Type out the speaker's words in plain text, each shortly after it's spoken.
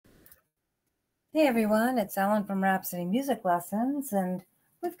Hey everyone, it's Ellen from Rhapsody Music Lessons, and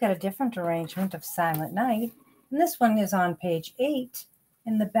we've got a different arrangement of Silent Night. And this one is on page 8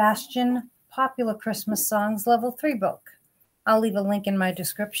 in the Bastien Popular Christmas Songs Level 3 book. I'll leave a link in my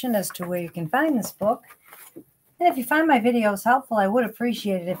description as to where you can find this book. And if you find my videos helpful, I would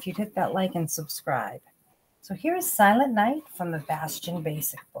appreciate it if you'd hit that like and subscribe. So here is Silent Night from the Bastien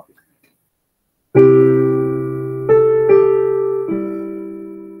Basic book.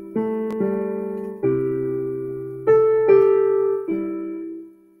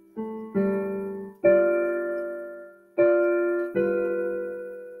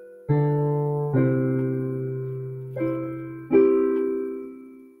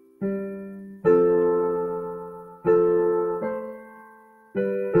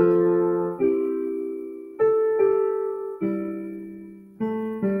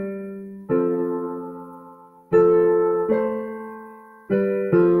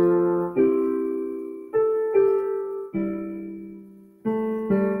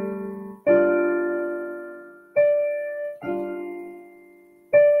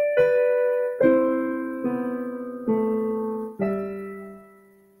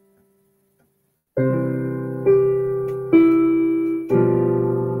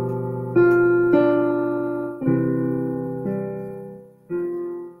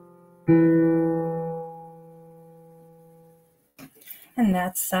 And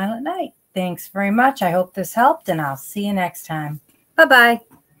that's Silent Night. Thanks very much. I hope this helped, and I'll see you next time. Bye-bye.